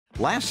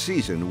Last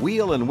season,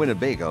 Wheel and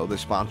Winnebago, the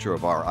sponsor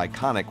of our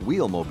iconic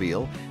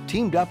Wheelmobile,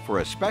 teamed up for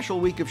a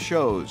special week of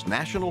shows,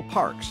 National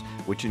Parks,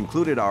 which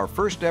included our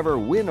first ever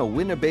Win a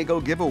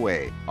Winnebago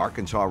giveaway.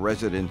 Arkansas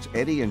residents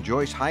Eddie and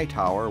Joyce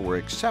Hightower were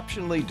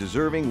exceptionally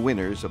deserving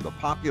winners of the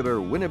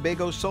popular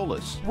Winnebago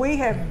Solus. We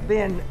have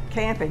been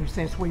camping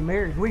since we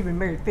married. We've been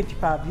married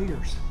 55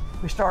 years.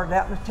 We started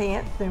out in a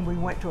tent, then we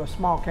went to a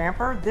small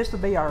camper. This will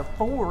be our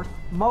 4th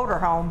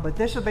motorhome, but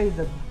this will be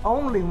the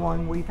only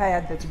one we've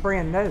had that's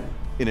brand new.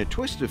 In a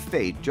twist of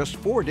fate, just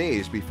 4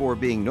 days before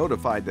being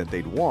notified that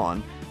they'd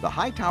won, the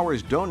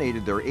Hightowers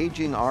donated their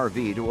aging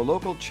RV to a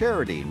local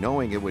charity,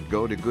 knowing it would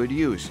go to good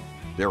use.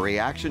 Their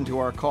reaction to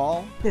our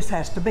call? This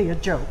has to be a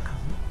joke.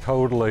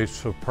 Totally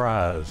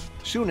surprised.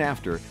 Soon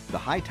after, the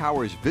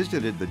Hightowers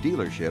visited the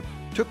dealership,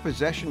 took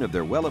possession of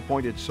their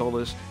well-appointed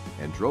Solus,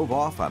 and drove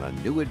off on a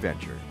new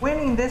adventure.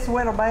 Winning this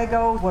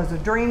Winnebago was a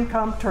dream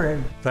come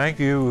true. Thank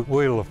you,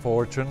 Wheel of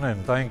Fortune,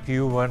 and thank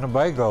you,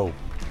 Winnebago.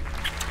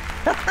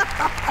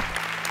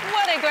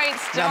 What a great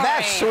story. Now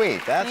that's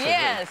sweet. That's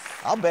yes.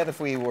 I'll bet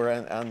if we were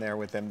on there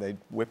with them, they'd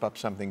whip up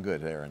something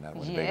good there in that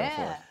Winnebago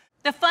for us.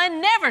 The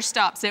fun never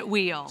stops at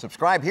Wheel.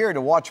 Subscribe here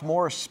to watch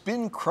more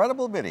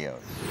Spin-credible videos.